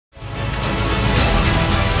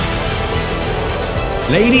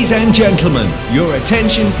Ladies and gentlemen, your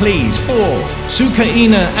attention please for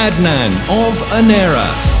Soukaina Adnane of Onera.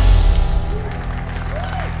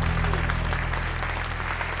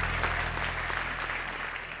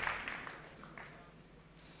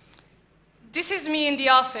 This is me in the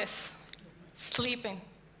office, sleeping.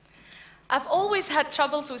 I've always had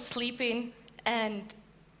troubles with sleeping and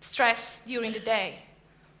stress during the day,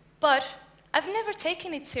 but I've never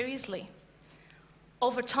taken it seriously.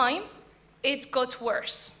 Over time, it got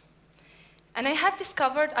worse. And I have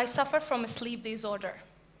discovered I suffer from a sleep disorder.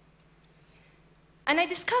 And I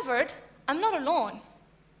discovered I'm not alone.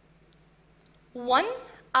 1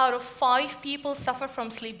 out of 5 people suffer from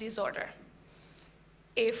sleep disorder.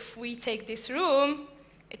 If we take this room,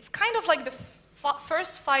 it's kind of like the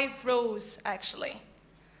first 5 rows, actually.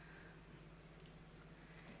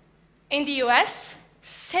 In the US,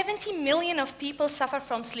 70 million of people suffer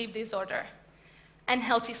from sleep disorder. And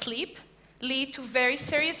healthy sleep lead to very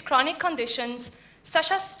serious chronic conditions such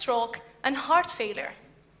as stroke and heart failure.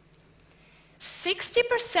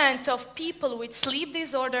 60% of people with sleep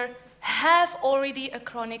disorder have already a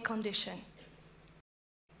chronic condition.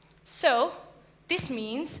 So, this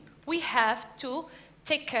means we have to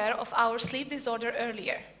take care of our sleep disorder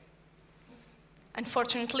earlier.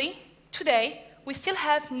 Unfortunately, today, we still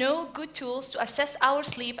have no good tools to assess our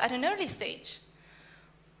sleep at an early stage.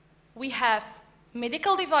 We have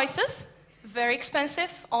medical devices, very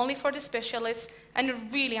expensive, only for the specialists, and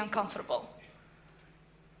really uncomfortable.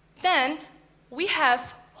 Then, we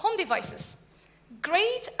have home devices,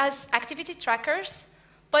 great as activity trackers,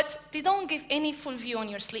 but they don't give any full view on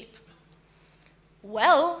your sleep.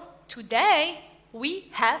 Well, today, we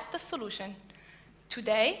have the solution.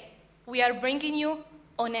 Today, we are bringing you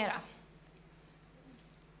Onera.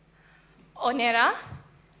 Onera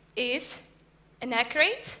is an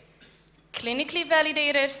accurate, clinically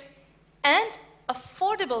validated, and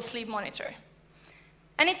affordable sleep monitor.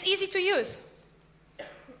 And it's easy to use.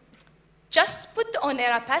 Just put the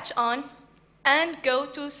Onera patch on and go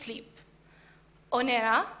to sleep.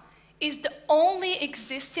 Onera is the only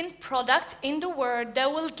existing product in the world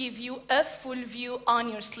that will give you a full view on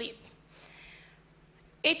your sleep.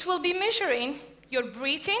 It will be measuring your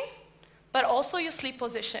breathing, but also your sleep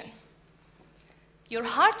position, your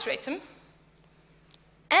heart rhythm,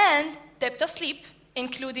 and depth of sleep,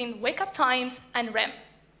 including wake-up times and REM.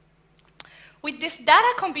 With this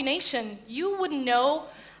data combination, you would know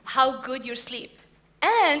how good you sleep,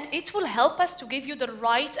 and it will help us to give you the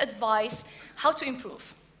right advice how to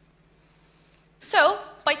improve. So,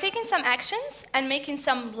 by taking some actions and making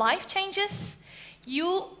some life changes,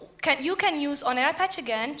 you can use Onera Patch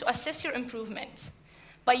again to assess your improvement.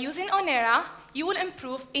 By using Onera, you will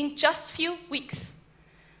improve in just few weeks.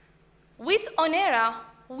 With Onera,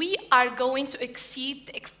 we are going to exceed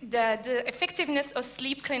the effectiveness of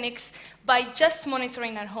sleep clinics by just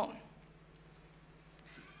monitoring at home.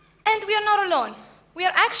 And we are not alone. We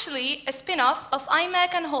are actually a spin-off of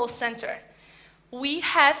IMEC and Holst Centre. We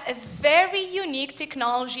have a very unique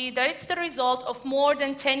technology that is the result of more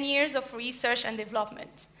than 10 years of research and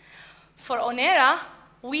development. For Onera,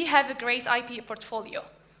 we have a great IP portfolio.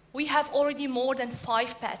 We have already more than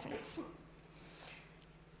 5 patents.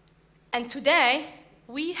 And today,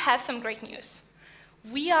 we have some great news.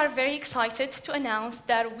 We are very excited to announce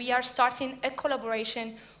that we are starting a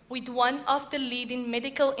collaboration with one of the leading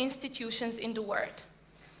medical institutions in the world,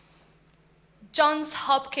 Johns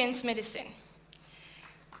Hopkins Medicine.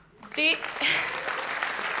 Thank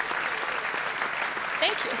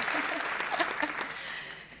you.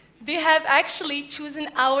 They have actually chosen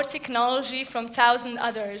our technology from 1,000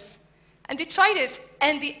 others. And they tried it,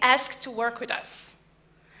 and they asked to work with us.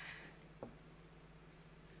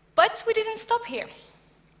 But we didn't stop here.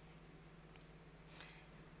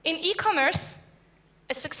 In e-commerce,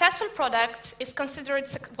 a successful product is considered,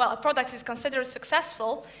 well, a product is considered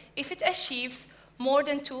successful if it achieves more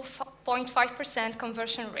than 2.5%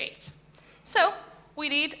 conversion rate. So we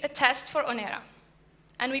did a test for Onera,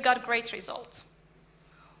 and we got great results.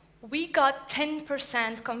 We got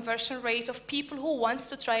 10% conversion rate of people who wants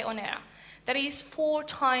to try Onera. That is 4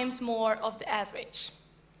 times more of the average.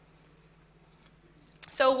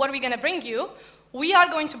 So what are we going to bring you? We are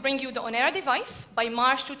going to bring you the Onera device by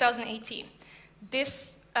March 2018.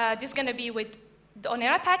 This is going to be with the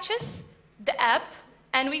Onera patches, the app,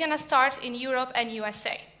 and we're going to start in Europe and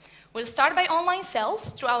USA. We'll start by online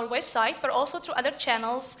sales through our website, but also through other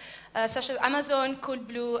channels such as Amazon,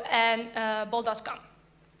 Coolblue, and Bol.com.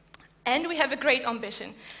 And we have a great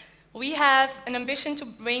ambition. We have an ambition to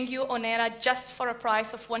bring you Onera just for a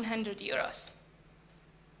price of 100 euros.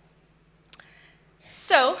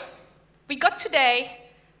 So, we got today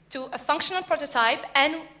to a functional prototype,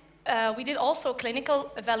 and we did also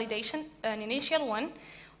clinical validation, an initial one.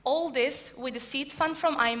 All this with a seed fund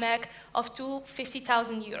from IMEC of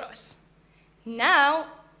 250,000 euros. Now,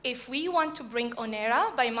 if we want to bring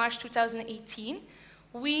Onera by March 2018,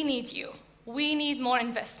 we need you. We need more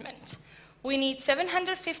investment. We need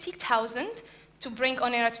 750,000 to bring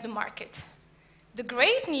Onera to the market. The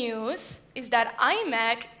great news is that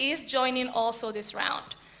IMEC is joining also this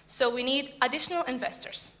round, so we need additional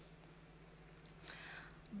investors.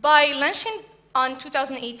 By launching on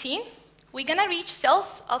 2018, we're gonna reach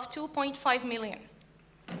sales of 2.5 million.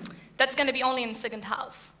 That's gonna be only in the second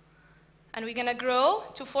half. And we're gonna grow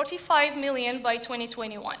to 45 million by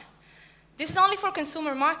 2021. This is only for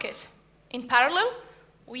consumer market. In parallel,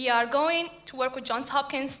 we are going to work with Johns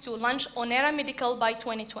Hopkins to launch Onera Medical by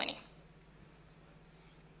 2020.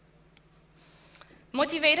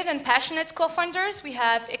 Motivated and passionate co-founders, we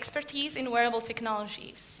have expertise in wearable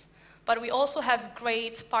technologies, but we also have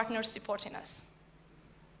great partners supporting us.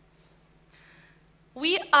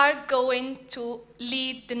 We are going to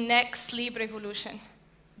lead the next sleep revolution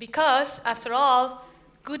because, after all,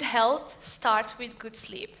 good health starts with good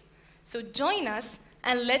sleep. So join us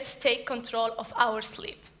and let's take control of our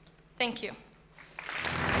sleep. Thank you.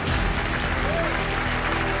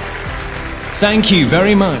 Thank you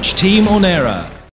very much, Team Onera.